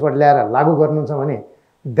 विदेशबाट ल्याएर लागू गर्नुहुन्छ भने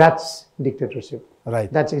that's dictatorship.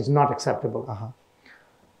 Right, that's is not acceptable.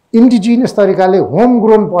 Indigenous तरिकाले होम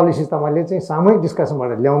ग्रोन पोलिसी तपाईँले चाहिँ सामूहिक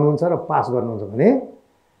डिस्कसनबाट ल्याउनुहुन्छ र पास गर्नुहुन्छ भने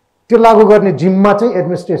त्यो लागू गर्ने जिम्मा चाहिँ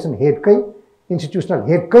एडमिनिस्ट्रेसन हेडकै, इन्स्टिट्युसनल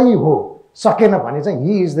हेडकै हो। सकेन भने चाहिँ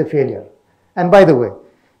he is the failure. And by the way,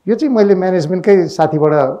 यो चाहिँ मैले म्यानेजमेन्टकै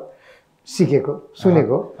साथीबाट सिकेको,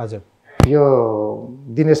 सुनेको। हजुर, यो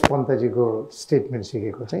दिनेश पन्तजीको स्टेटमेन्ट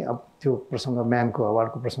सिकेको चाहिँ अब त्यो प्रसङ्ग म्यानको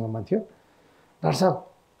अवार्डको प्रसङ्गमा थियो। डाक्टर साहब,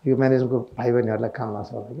 यो म्यानेजमेन्टको भाइ बहिनीहरूलाई काम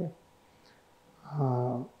लाग्छ होला क्या,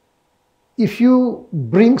 if you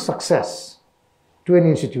bring success to an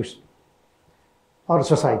institution or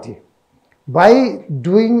society by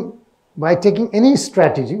taking any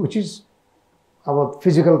strategy which is अब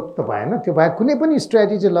फिजिकल त भएन, त्यो बाहेक कुनै पनि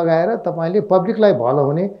स्ट्राटेजी लगाएर तपाईँले पब्लिकलाई भलो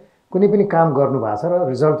हुने कुनै पनि काम गर्नु भएको छ र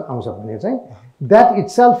रिजल्ट आउँछ भने चाहिँ that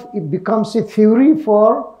itself it becomes a theory for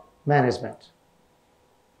management.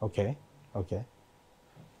 Okay okay,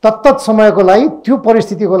 तत्त समयको लागि, त्यो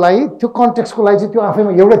परिस्थितिको लागि, त्यो कन्टेक्स्टको लागि चाहिँ त्यो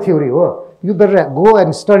आफैमा एउटा थ्योरी हो। You better go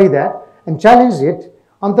and study that and challenge it.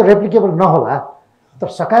 अन्त रेप्लिकेबल नहोला, तर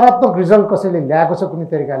सकारात्मक रिजल्ट कसैले ल्याएको छ कुनै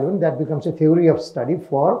तरिकाले पनि that becomes a theory of study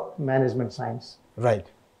for management science. Right,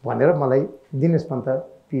 भनेर मलाई दिनेश पन्त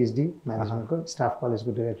पिएचडी म्यानेजमेन्टको स्टाफ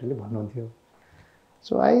कलेजको डिरेक्टरले भन्नुहुन्थ्यो।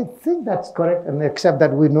 So I think that's correct, and accept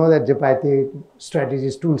that we know that जेपाइटी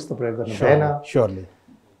strategies tools त प्रयोग गर्नु भएन, surely,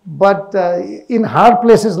 but in hard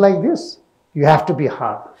places like this you have to be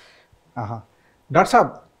hard. Doctor साहब,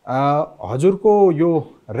 हजुरको यो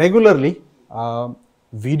रेगुलरली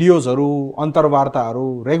भिडियोजहरू,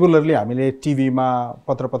 अन्तर्वार्ताहरू रेगुलरली हामीले टिभीमा,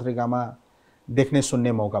 पत्र पत्रिकामा देख्ने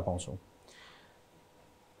सुन्ने मौका पाउँछौँ।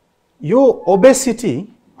 यो ओबेसिटी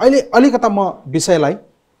अहिले अलिकता म विषयलाई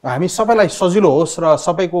हामी सबैलाई सजिलो होस् र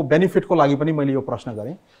सबैको बेनिफिटको लागि पनि मैले यो प्रश्न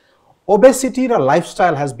गरेँ। ओबेसिटी र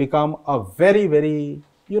lifestyle has become a very very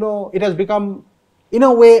it has become in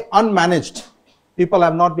a way unmanaged. People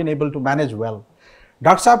have not been able to manage well.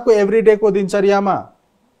 Doctor साहबको every को दिनचर्यामा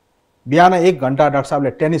बिहान 1 घण्टा डाक्टर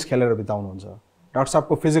साहबले टेनिस खेलेर बिताउनुहुन्छ। डाक्टर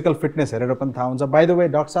साहबको फिजिकल फिटनेस हेरेर पनि थाहा हुन्छ। बाय द वे,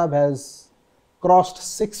 डाक्टर साहब has crossed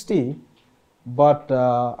 60 but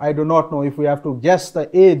I do not know if we have to guess the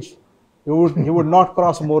age, he would not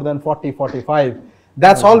cross more than 40, 45.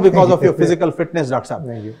 That's all because of your physical fitness, Dr.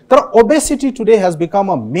 Sahab. But obesity today has become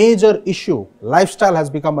a major issue. Lifestyle has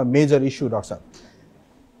become a major issue, Dr. Sahab.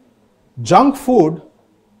 Junk food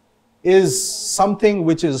is something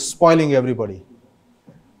which is spoiling everybody.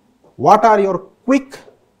 What are your quick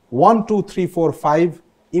 1, 2, 3, 4, 5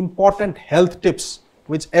 important health tips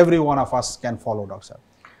which every one of us can follow, Dr. Sahab?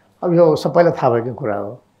 अब यो सबैलाई थाहा भएको कुरा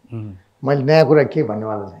हो मैले नयाँ कुरा के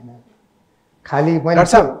भन्नेवाला छैन खाली मैले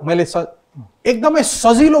डाक्टर साहब मैले एकदमै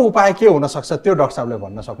सजिलो उपाय के हुन सक्छ त्यो डाक्टर साहबले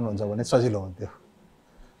भन्न सक्नुहुन्छ भने सजिलो हुन्थ्यो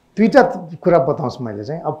दुईटा कुरा बताउँछु मैले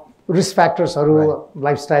चाहिँ अब रिस्क फ्याक्टर्सहरु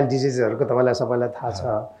लाइफस्टाइल डिजिजहरुको तपाईलाई सबैलाई थाहा छ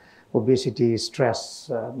obesity stress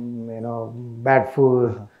you know bad food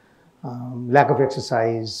lack of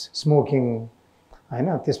exercise smoking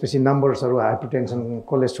हैन त्यसपछि नम्बर्सहरु हाइपरटेन्सन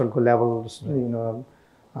कोलेस्ट्रोलको लेभल यु नो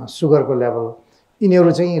सुगरको लेभल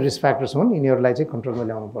यिनीहरु चाहिँ रिस्क फ्याक्टर्स हुन् यिनीहरुलाई चाहिँ कन्ट्रोलमा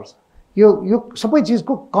ल्याउनु पर्छ यो सबै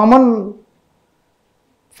चीजको कमन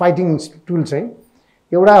फाइटिङ टुल चाहिँ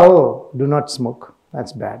एउटा हो do not smoke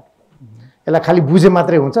that's bad यसलाई खाली बुझे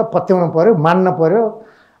मात्रै हुन्छ पत्याउनु पर्यो मान्न पर्यो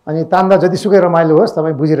अनि तान्दा जतिसुकै रमाइलो होस्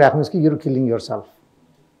तपाई बुझिराख्नुस् कि यु आर किलिङ योरसेल्फ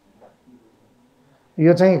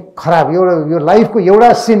यो चाहिँ खराब यो लाइफको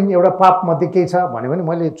एउटा सिन एउटा पाप मध्ये के छ भने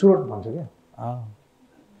मैले चुरोट भन्छु के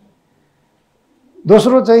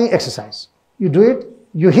दोस्रो चाहिँ exercise you do it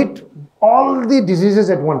you hit all the diseases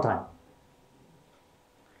at one time.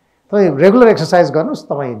 तपाईं रेगुलर एक्सरसाइज गर्नुस्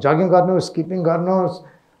तपाईं जगिङ गर्नुस् स्किपिङ गर्नुस्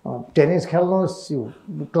टेनिस खेल्नुस्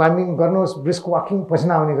क्लाइम्बिङ गर्नुस् ब्रिस्क वाकिङ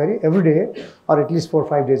पसिना आउने गरी every day or at least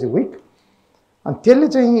 4-5 days a week अनि त्यसले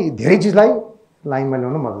चाहिँ धेरै चीजलाई लाइनमा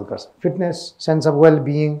ल्याउन मद्दत गर्छ fitness sense of well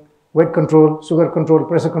being weight control sugar control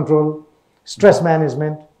pressure control stress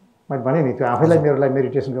management मैले भने नि त्यो आफैलाई मेरोलाई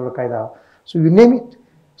मेडिटेसनको एउटा कायदा हो सो यु नेम इट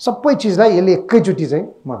सबै चीजलाई यसले एकैचोटी चाहिँ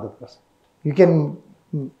मद्दत गर्छ you can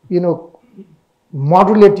you know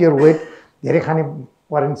modulate your weight धेरै खाने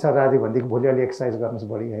परिन्छ राति भन्देखि भोलि अलि एक्सरसाइज गर्नुस्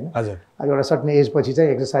बढी हैन हजुर अब एउटा सर्टेन एज पछि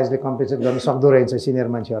चाहिँ एक्सरसाइजले कम्पेन्सेट गर्न सक्दो रहेछ सिनियर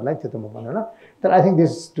मान्छेहरुलाई त्यो त म भन्दैन तर I think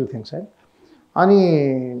this to things है अनि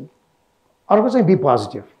अर्को चाहिँ बी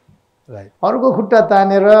पोजिटिभ राइट अर्को खुट्टा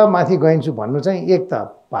तानेर माथि गइन्छु भन्नु चाहिँ एक त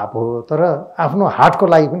पाप हो तर आफ्नो हार्टको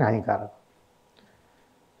लागि पनि हानिकारक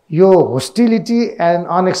यो hostility and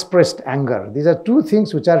unexpressed anger these are two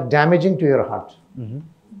things which are damaging to your heart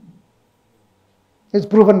it's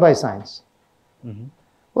proven by science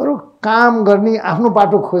अरु काम गर्ने आफ्नो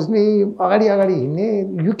बाटो खोज्ने अगाडि अगाडि हिड्ने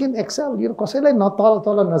यु क्यान एक्सेल यो कसैलाई न तल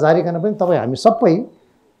तल नजारिकन पनि तपाई हामी सबै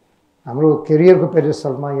हाम्रो करियरको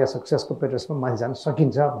पेडेस्टलमा या सक्सेसको पेडेस्टलमा माथि जान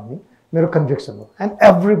सकिन्छ भन्ने मेरो कन्भिक्सन हो and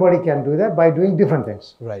everybody can do that by doing different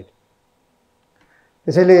things right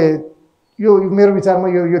त्यसैले यो मेरो विचारमा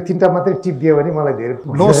यो तीनटा मात्रै टिप दियो भने मलाई धेरै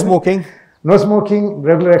नो स्मोकिङ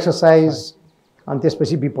रेगुलर एक्सरसाइज अनि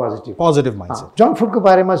त्यसपछि बी पोजिटिभ माइन्डसेट जंक फुडको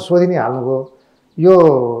बारेमा सोधिने हाल्नुभयो यो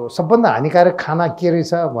सबभन्दा हानिकारक खाना के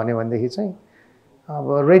रहेछ भनेदेखि चाहिँ अब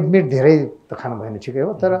रेड मिट धेरै त खानु भएन ठिकै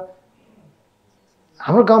हो तर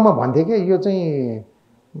हाम्रो गाउँमा भन्थे के यो चाहिँ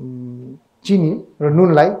चिनी र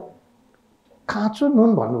नुनलाई काँचो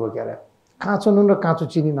नुन भन्नुभयो के अरे काँचो नुन र काँचो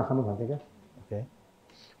चिनी नखानु भन्थे के ओके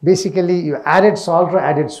बेसिकली यो एडेड सल्ट र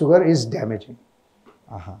added sugar is damaging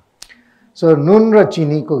so नुन र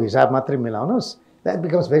चिनीको हिसाब मात्रै मिलाउनुस् that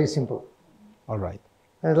becomes very simple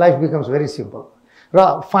all right life becomes very simple र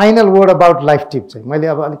final word about life tip चाहिँ मैले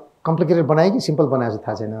अब अलिक कम्प्लिकेटेड बनाएँ कि सिम्पल बनाएको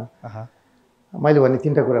थाहा छैन मैले भने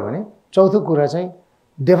तीनटा कुरा भने चौथो कुरा चाहिँ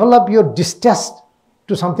develop your distaste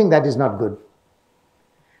to something that is not good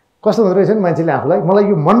कस्तो हुँदो रहेछ नि मान्छेले आफूलाई मलाई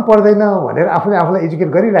यो मन पर्दैन भनेर आफूले आफूलाई एजुकेट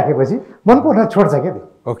गरिराखेपछि मन पर्न छोड्छ क्या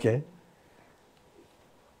त्यो ओके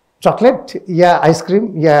चकलेट या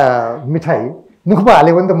आइसक्रिम या मिठाई मुखमा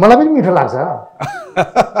हाल्यो भने त मलाई पनि मिठो लाग्छ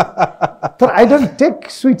तर आई डोन्ट टेक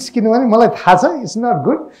स्वीट्स किनभने मलाई थाहा छ इट्स नट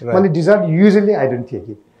गुड मैले dessert usually I don't take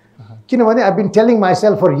it किनभने I been telling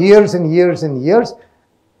myself for years and years and years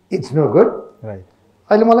it's no good right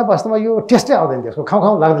अहिले मलाई वास्तवमा यो टेस्टै आउँदैन त्यसको खाउँ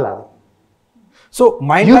खाउँ लाग्दै So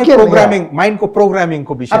mindको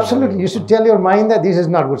प्रोग्रामिङको विषय Absolutely, you should tell your mind that this is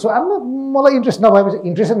not good. So मलाई इन्ट्रेस्ट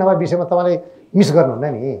नभए विषयमा तपाईले मिस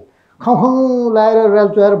गर्नुहुन्न नि खाउँ खाउँ लाएर रेल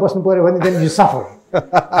चुहाएर बस्नु पर्यो भने then you suffer.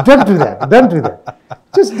 Don't do that.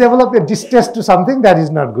 Just develop a distaste to something that is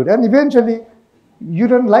not good and eventually you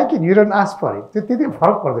don't like it, you don't ask for it. त्यति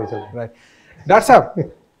फरक पर्दैछ राइट डाक्टर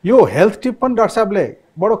साहब यो हेल्थ टिप पनि doctor साहबले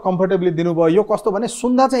बडो comfortably दिनुभयो यो कस्तो भने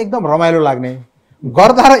सुन्दा चाहिँ एकदम रमाइलो लाग्ने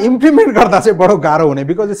गर्दा र इम्प्लिमेन्ट गर्दा चाहिँ बडो गाह्रो हुने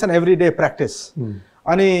because it's an every day practice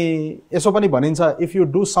अनि यसो पनि भनिन्छ if you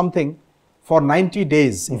do something for 90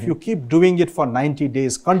 days if you keep doing it for 90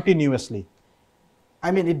 days continuously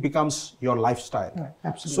I mean, it becomes your lifestyle. Right,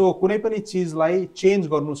 absolutely. So, कुनै पनि चिजलाई change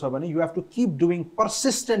गर्नु छ भने you have to keep doing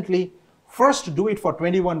persistently. First do it for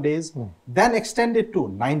 21 days, then extend it to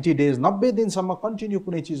 90 days. 90 दिनसम्म continue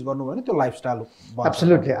कुनै चिज गर्नु भने त्यो lifestyle बन्छ.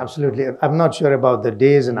 Absolutely, absolutely. I'm not sure about the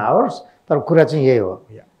days and hours, तर कुरा चाहिँ यही हो.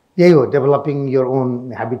 Yeah. यही हो, developing your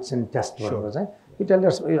own habits and tests. Sure. You tell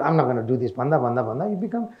yourself, I'm not going to do this, भन्दा, you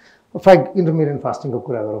become, intermittent fasting को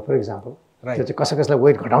कुरा गरौँ, for example. Right. त्यो चाहिँ कसैलाई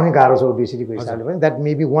weight घटाउने गाह्रो छ obesity को हिसाबले पनि, that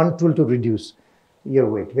may be one tool to reduce your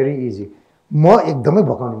weight, very easy. म एकदमै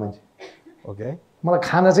भकाउने मान्छे. Okay. मलाई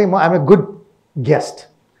खाना चाहिँ I'm a good guest.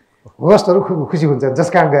 होस्टहरू खुब खुसी हुन्छ, जस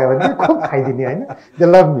कहाँ गयो भने खुब खाइदिने हैन, they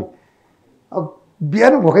love me. अब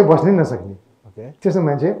बिहान भोकै बस्नै नसक्ने. Okay. त्यस्तो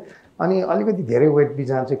मान्छे अनि अलिकति धेरै वेट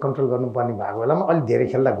बिजान चाहिँ कन्ट्रोल गर्नुपर्ने भएको बेलामा अलि धेरै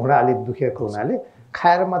खेल्दा घुँडा अलि दुखेको हुनाले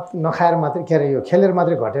खाएर नखाएर मात्रै के अरे यो खेलेर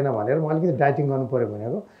मात्रै घटेन भनेर म अलिकति डाइटिङ गर्नु पर्यो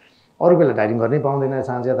भनेको अरू बेला डाइटिङ गर्नै पाउँदैन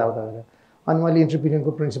साँझ यताउता गरेर अनि मैले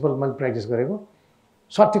इन्टरप्रिनियरको प्रिन्सिपल मैले प्र्याक्टिस गरेको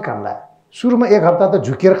सठिक काम लाग्यो सुरुमा एक हप्ता त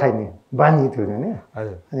झुकेर खाइने बानी थियो नि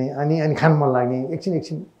अनि अनि अनि खान मन लाग्ने एकछिन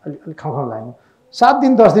अलि खाउँ लाग्ने 7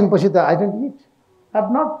 दिन 10 दिनपछि त I don't it I have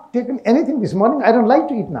not taken anything this morning I don't like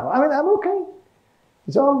to it now I mean I am okay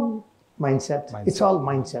it's all mindset. It's all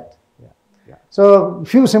mindset. Yeah. So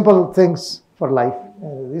few simple things for life.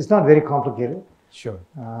 It's not very complicated. Sure.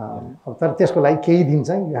 तर त्यसको लागि केही दिन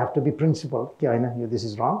चाहिँ you have to be principled कि हैन this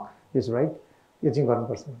is wrong, this is right. यो चाहिँ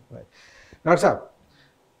गर्नुपर्छ. Right.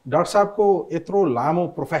 डाक्टर साहबको यत्रो लामो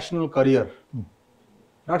प्रोफेसनल करियर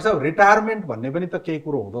डाक्टर साहब रिटायरमेन्ट भन्ने पनि त केही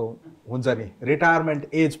कुरो हुन्छ नि रिटायरमेन्ट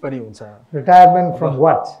एज पनि हुन्छ. Retirement from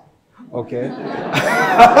what? Okay.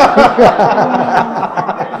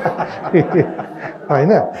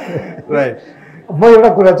 हैन राइट म एउटा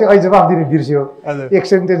कुरा चाहिँ अहिले जवाफ दिने बिर्सियो एक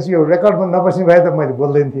सेन्टेन्स यो रेकर्डमा नबस्ने भए त मैले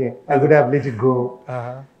बोल्दैन थिएँ I would have let it go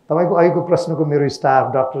तपाईको अहिलेको प्रश्नको मेरो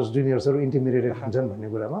स्टाफ डक्टर्स जुनियर्सहरू इन्टिमिडेटेड हुन्छन् भन्ने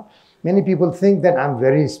कुरामा many people think that I am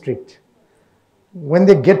very strict when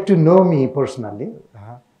they get to know me personally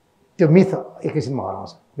त्यो मिथ एकैछिनमा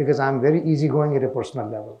हराउँछ because I am very easy going at A personal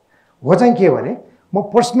level हो चाहिँ के भने म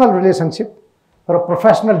पर्सनल रिलेसनसिप र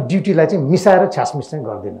प्रोफेसनल ड्युटीलाई चाहिँ मिसाएर छ्यासमिस चाहिँ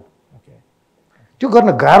गर्दिनँ त्यो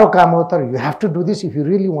गर्न गाह्रो काम हो तर you have to do this if you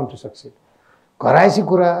really want to succeed घरायसी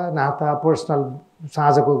कुरा नाता पर्सनल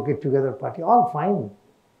साँझको get together party all fine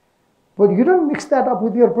but you don't mix that up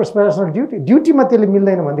with your professional ड्युटीमा त्यसले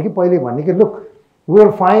मिल्दैन भनेदेखि पहिले भन्ने कि look we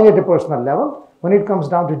are fine at A personal level when it comes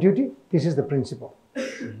down to duty this is the principle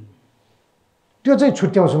त्यो चाहिँ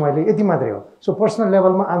छुट्याउँछु मैले यति मात्रै हो सो पर्सनल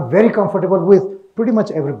लेभलमा I am very comfortable with pretty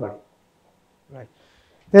much everybody right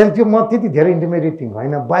त्यसले त्यो म त्यति धेरै इन्टिमिडेट थिङ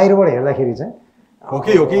होइन बाहिरबाट हेर्दाखेरि चाहिँ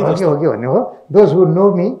ओके भन्ने हो those who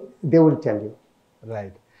know me they will tell you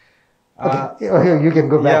right you can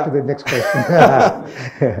go back to the next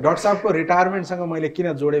question doctor साहबको रिटायरमेन्टसँग मैले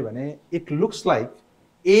किन जोडेँ भने it looks like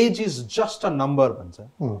as is just a number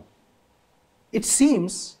भन्छ It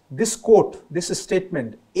seems this quote, this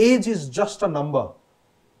statement, age is just a number,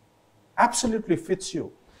 absolutely fits you.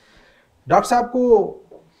 Doctor साहबको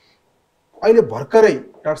अहिले भर्खरै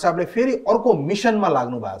doctor साहबले फेरि अर्को मिसनमा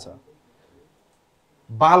लाग्नु भएको छ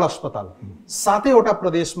बाल अस्पताल 7वटा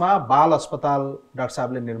प्रदेशमा बाल अस्पताल डाक्टर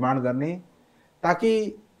साहबले निर्माण गर्ने ताकि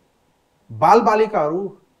बालबालिकाहरू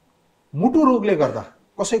मुटु रोगले गर्दा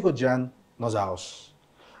कसैको ज्यान नजाओस्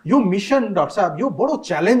यो मिसन डाक्टर साहब यो बडो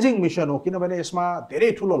च्यालेन्जिङ मिसन हो किनभने यसमा धेरै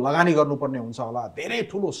ठुलो लगानी गर्नुपर्ने हुन्छ होला धेरै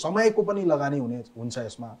ठुलो समयको पनि लगानी हुन्छ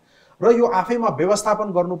यसमा र यो आफैमा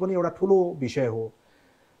व्यवस्थापन गर्नु पनि एउटा ठुलो विषय हो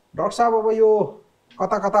डाक्टर साहब अब यो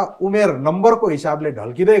कता कता उमेर नम्बरको हिसाबले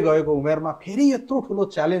ढल्किँदै गएको उमेरमा फेरि यत्रो ठुलो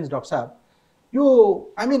च्यालेन्ज डाक्टर साहब यो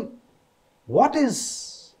I mean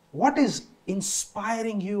what is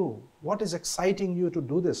inspiring you what is exciting you to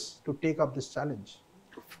do this to take up this challenge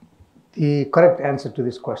The correct answer to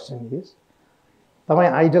this question is तपाईँ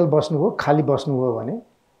आइडल बस्नुभयो खाली बस्नुभयो भने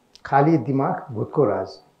खाली दिमाग भूतको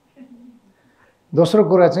राज दोस्रो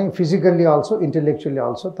कुरा चाहिँ फिजिकल्ली अल्सो इन्टेलेक्चुअली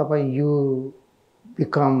अल्सो तपाईँ you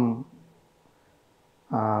become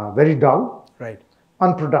very dull right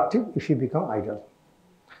unproductive if you become idol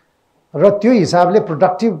र त्यो हिसाबले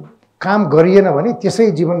प्रोडक्टिभ काम गरिएन भने त्यसै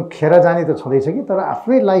जीवन खेर जाने त छँदैछ कि तर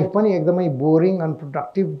आफ्नै लाइफ पनि एकदमै बोरिङ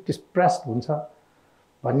अनप्रोडक्टिभ डिस्प्रेस्ड हुन्छ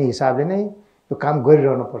भन्ने हिसाबले नै यो काम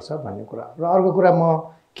गरिरहनुपर्छ भन्ने कुरा र अर्को कुरा म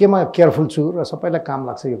केमा केयरफुल छु र सबैलाई काम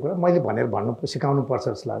लाग्छ यो कुरा मैले भनेर भन्नु सिकाउनु पर्छ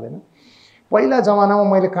जस्तो लाग्दैन पहिला जमानामा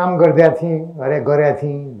मैले काम गरेका थिएँ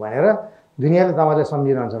भनेर दुनियाँले तपाईँलाई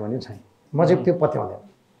सम्झिरहन्छ भने छैन म चाहिँ त्यो पत्याउँदैन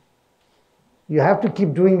you have to keep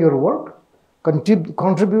doing your work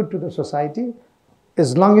contribute to the society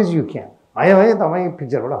as long as you can होइन भने तपाईँ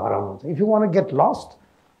पिक्चरबाट हराउनुहुन्छ if you want get lost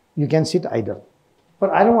you can sit idle but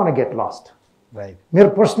I don't want get lost right मेरो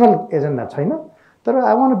personal agenda छैन तर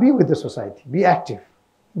I want be with the society, be active,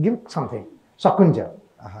 give something सकुन्जेल।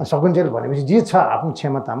 सकुन्जेल भनेपछि जे छ आफ्नो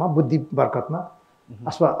क्षमतामा, बुद्धि बरकतमा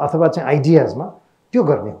अथवा चाहिँ आइडियाजमा त्यो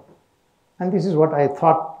गर्ने हो। And this is what I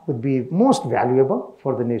thought would be most valuable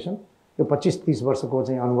for the nation. यो 25-30 वर्षको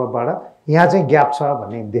चाहिँ अनुभवबाट यहाँ चाहिँ ग्याप छ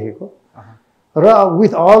भन्ने देखेको र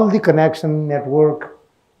with all the connection network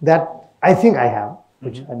that I think I have,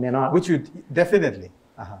 which I may not, which you definitely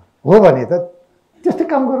हो भने त त्यस्तै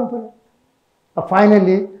काम गर्नु पऱ्यो।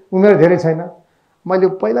 फाइनली उमेर धेरै छैन। मैले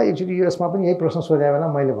पहिला एक्चुअली युएसमा पनि यही प्रश्न सोधे बेला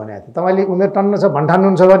मैले भनेको थिएँ, तपाईँले उमेर टन्न छ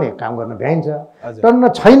भन्ठान्नुहुन्छ भने काम गर्न भ्याइन्छ, टन्न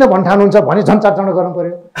छैन भन्ठान्नुहुन्छ भने झन् 4 चरण गर्नु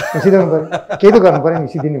पऱ्यो, सिधाउनु पऱ्यो, केही त गर्नु पऱ्यो नि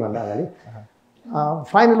सिधिने भन्दा अगाडि।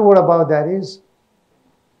 Final word about that is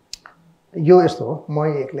यो यस्तो हो, म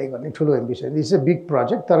एक्लै गर्ने ठुलो ambition, this is a big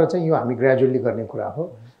project, तर चाहिँ यो हामी ग्रेजुअली गर्ने कुरा हो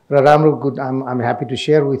र राम्रो good. I'm happy to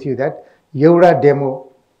share with you that एउटा demo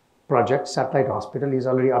project, satellite hospital, is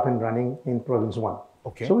already up and running in Province 1.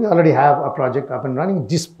 Okay. So we already have a project up and running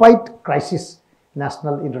despite crisis,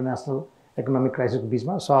 national, international economic crisis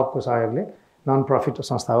बीचमा सबको सहयोगले non-profit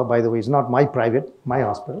संस्था हो. By the way, it's not my private, my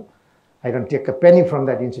hospital. I don't take a penny from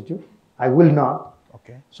that institute. I will not.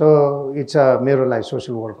 Okay. So it's a मेरो लागि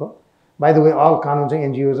social work हो. By the way, all कानुन चाहिँ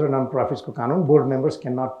NGOs र non-profits को कानुन, board members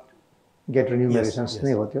cannot get remunerations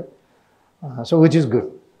नै हो त्यो. So which is good.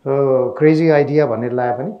 So crazy idea भनेर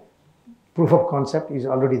लाए पनि proof of concept is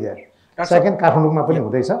already there. Second, काठमाडौँमा पनि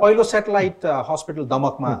हुँदैछ. पहिलो सेटेलाइट हस्पिटल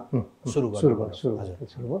दमकमा सुरु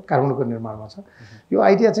भयो. काठमाडौँको निर्माणमा छ. यो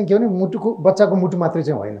आइडिया चाहिँ के भने मुटुको बच्चाको मुटु मात्रै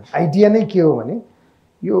चाहिँ होइन. आइडिया नै के हो भने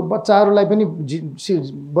यो बच्चाहरूलाई पनि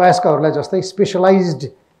वयस्कहरूलाई जस्तै स्पेशलाइज्ड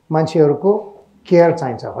मान्छेहरूको केयर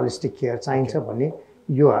चाहिन्छ, होलिस्टिक केयर चाहिन्छ भन्ने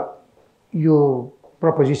यो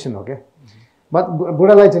प्रपोजिसन हो क्या.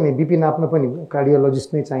 बुढालाई चाहिँ नि बिपी नाप्न पनि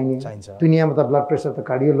कार्डियोलोजिस्ट नै चाहिने. दुनियाँमा त ब्लड प्रेसर त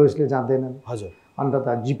कार्डियोलोजिस्टले जान्दैनन्. हजुर. अन्त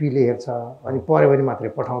त जिपीले हेर्छ, अनि पऱ्यो भने मात्रै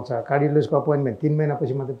पठाउँछ. कार्डियोलोजिस्टको अपोइन्टमेन्ट 3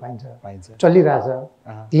 महिनापछि मात्रै पाइन्छ. चलिरहेछ.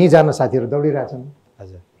 त्यहीँ जान साथीहरू दौडिरहेछन्.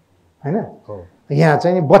 हजुर. होइन? यहाँ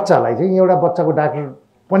चाहिँ नि बच्चालाई चाहिँ एउटा बच्चाको डाक्टर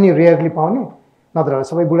पनि रेयरली पाउने, नत्र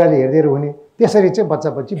सबै बुढाले हेर्दै हुने. त्यसरी चाहिँ बच्चा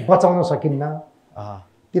बचाउन सकिन्न.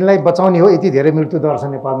 तिनलाई बचाउने हो, यति धेरै मृत्यु दर छ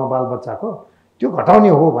नेपालमा बालबच्चाको, त्यो घटाउने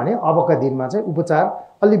हो भने अबका दिनमा चाहिँ उपचार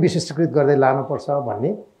अलि विशिष्टकृत गर्दै लानुपर्छ भन्ने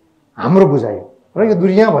हाम्रो बुझाइ हो र यो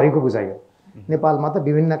दुनियाँभरिको बुझाइ हो. नेपालमा त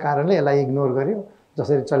विभिन्न कारणले यसलाई इग्नोर गर्यो.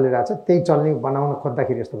 जसरी चलिरहेछ त्यही चल्ने बनाउन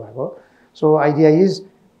खोज्दाखेरि यस्तो भएको. So idea is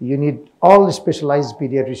you need all specialised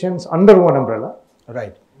पिडियाट्रिसियन्स under one umbrella.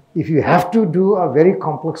 Right. If you have to do a very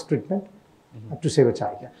complex treatment to save a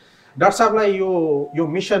child. Doctor साहबलाई यो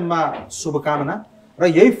मिसनमा शुभकामना र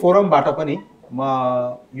यही फोरमबाट पनि म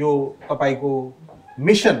यो तपाईको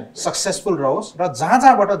मिसन सक्सेसफुल रहोस् र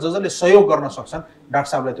जहाँबाट जसले सहयोग गर्न सक्छन् डाक्टर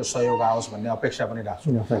साहबलाई त्यो सहयोग आओस् भन्ने अपेक्षा पनि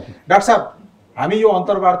राख्छु. डाक्टर साहब, हामी यो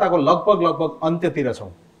अन्तर्वार्ताको लगभग अन्त्यतिर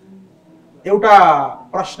छौँ. एउटा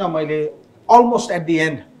प्रश्न मैले almost at the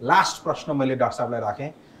end, last प्रश्न मैले डाक्टर साहबलाई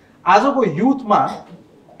राखेँ. आजको युथमा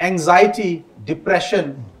एङ्जाइटी, डिप्रेसन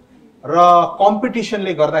र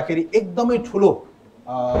कम्पिटिसनले गर्दाखेरि एकदमै ठुलो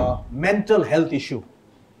mental health issue,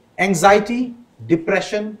 anxiety,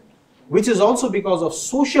 depression, which is also because of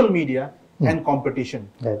social media and competition.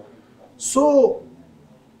 So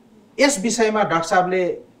यस विषयमा डाक्टर साहबले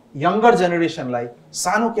यंगर जेनेरेसनलाई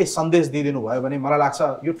सानो केही सन्देश दिइदिनु भयो भने मलाई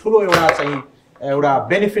लाग्छ यो ठुलो एउटा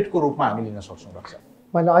बेनिफिटको रूपमा हामी लिन सक्छौँ. डाक्टर साहब,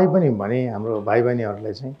 मैले अहिले पनि भने हाम्रो भाइ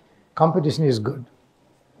बहिनीहरूलाई चाहिँ कम्पिटिसन इज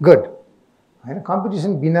गुड होइन.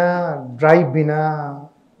 कम्पिटिसन बिना ड्राइभ बिना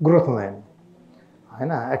ग्रोथ हुँदैन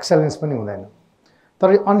होइन, एक्सेलेन्स पनि हुँदैन. तर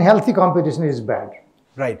unhealthy competition is bad.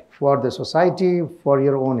 Right. For the society, for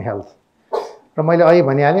your own health. र मैले अहिले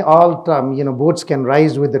भनिहालेँ all boats can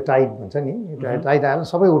rise with the tied भन्छ नि. टाइड आएर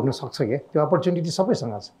सबै उठ्न सक्छ क्या, त्यो अपर्च्युनिटी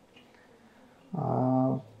सबैसँग छ.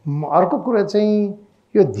 अर्को कुरा चाहिँ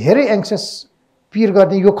यो धेरै एङ्सियस पिर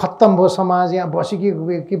गर्ने, यो खत्तम भयो समाज, यहाँ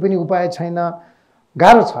बसेको के पनि उपाय छैन,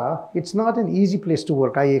 गाह्रो छ. It's not an easy place to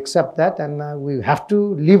work. I accept that and we have to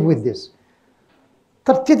leave with this.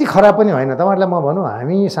 तर त्यति खराब पनि होइन. तपाईँहरूलाई म भनौँ,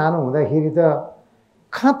 हामी सानो हुँदाखेरि त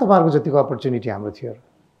कहाँ तपाईँहरूको जतिको अपर्च्युनिटी हाम्रो थियो र.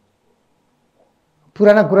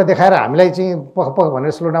 पुराना कुरा देखाएर हामीलाई चाहिँ पख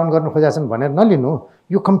भनेर स्लो डाउन गर्न खोजेका छन् भनेर नलिनु.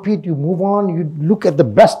 You compete, you move on, you look at the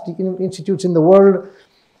best institutes in the world,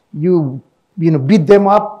 you beet them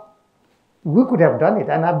up. We could have done it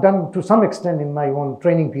and I have done to some extent in my own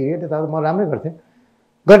training period. यता म राम्रै गर्थेँ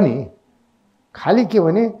गर्ने. खालि के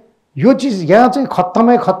भने यो चिज यहाँ चाहिँ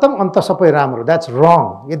खत्तम अन्त सबै राम्रो. द्याट्स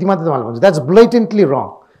रङ. यति मात्रै तपाईँले भन्छु, द्याट्स ब्लेटेन्टली रङ.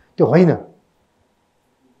 त्यो होइन.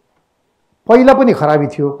 पहिला पनि खराबी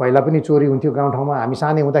थियो, पहिला पनि चोरी हुन्थ्यो गाउँठाउँमा. हामी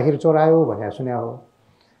सानै हुँदाखेरि चोरायो भने सुने हो,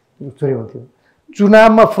 चोरी हुन्थ्यो.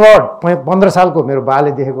 चुनावमा फ्रड 15 सालको मेरो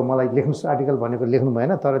बाले देखेको मलाई लेख्नुहोस् आर्टिकल भनेको लेख्नु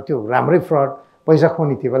भएन, तर त्यो राम्रै फ्रड, पैसा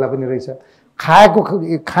खुवाउने त्यो बेला पनि रहेछ,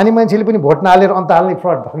 खाने मान्छेले पनि भोट नहालेर अन्त हाल्ने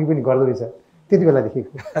फ्रड ठगी पनि गर्दो रहेछ त्यति बेला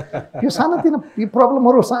देखेको। यो सानोतिनो यो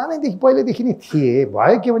प्रब्लमहरू सानैदेखि पहिल्यैदेखि नै थिए,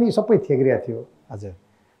 भयो के भने सबै थेग्रिया थियो। हजुर,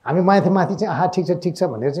 हामी माथि चाहिँ आहा ठिक छ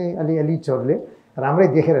भनेर चाहिँ अलि एलिटहरूले राम्रै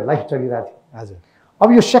देखेर लाइफ चलिरहेको थियो। हजुर,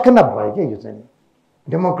 अब यो सेकेन्ड अप भयो क्या, यो चाहिँ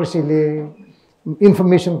डेमोक्रेसीले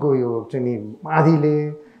इन्फर्मेसनको यो चाहिँ नि आधीले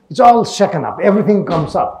it's all second up, everything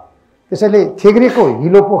comes up. त्यसैले थेग्रेको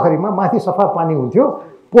हिलो पोखरीमा माथि सफा पानी हुन्थ्यो,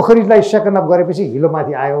 पोखरीलाई सेकेन्ड अप गरेपछि हिलो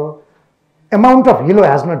माथि आयो। एमाउन्ट अफ हिलो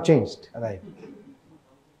has not changed. Right,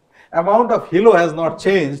 amount of hilo has not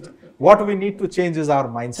changed. What we need to change is our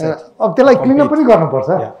mindset. अब त्यसलाई क्लिनअप पनि गर्नुपर्छ।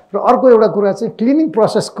 र अर्को एउटा कुरा चाहिँ क्लिनिङ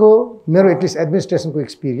प्रोसेसको मेरो एटलिस्ट एडमिनिस्ट्रेसनको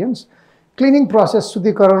एक्सपिरियन्स, क्लिनिङ प्रोसेस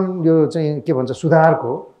शुद्धिकरण यो चाहिँ के भन्छ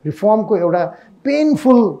सुधारको रिफर्मको एउटा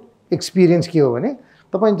पेनफुल एक्सपिरियन्स के हो भने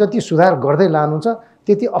तपाईँ जति सुधार गर्दै लानुहुन्छ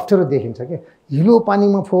त्यति अप्ठ्यारो देखिन्छ क्या। हिलो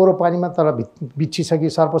पानीमा फोहोरो पानीमा तर बिच्छी छ कि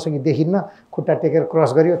सर्प छ कि देखिन्न, खुट्टा टेकेर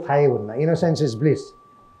क्रस गरियो थाहै हुन्न। Innocence is bliss,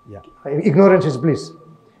 ignorance is bliss.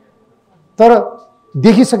 तर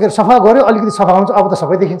देखिसकेर सफा गऱ्यो, अलिकति सफा हुन्छ, अब त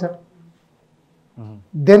सबै देखिन्छ।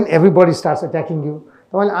 Then everybody starts attacking you.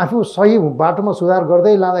 तपाईँले आफू सही बाटोमा सुधार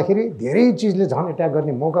गर्दै लाँदाखेरि धेरै चिजले झन् एट्याक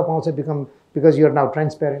गर्ने मौका पाउँछ, because you are now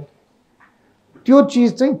transparent. त्यो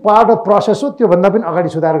चिज चाहिँ पार्ट अफ प्रोसेस हो, त्योभन्दा पनि अगाडि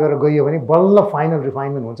सुधार गरेर गइयो भने बल्ल फाइनल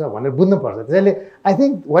रिफाइनमेन्ट हुन्छ भनेर बुझ्नुपर्छ। त्यसैले I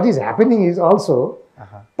think what is happening is also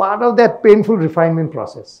part of that painful refinement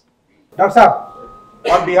process. Dr. Saab,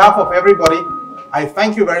 on behalf of everybody, I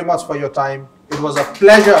thank you very much for your time. It was a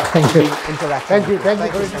pleasure to interact. Thank you very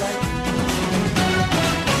much.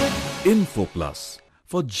 Info Plus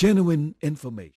for genuine information.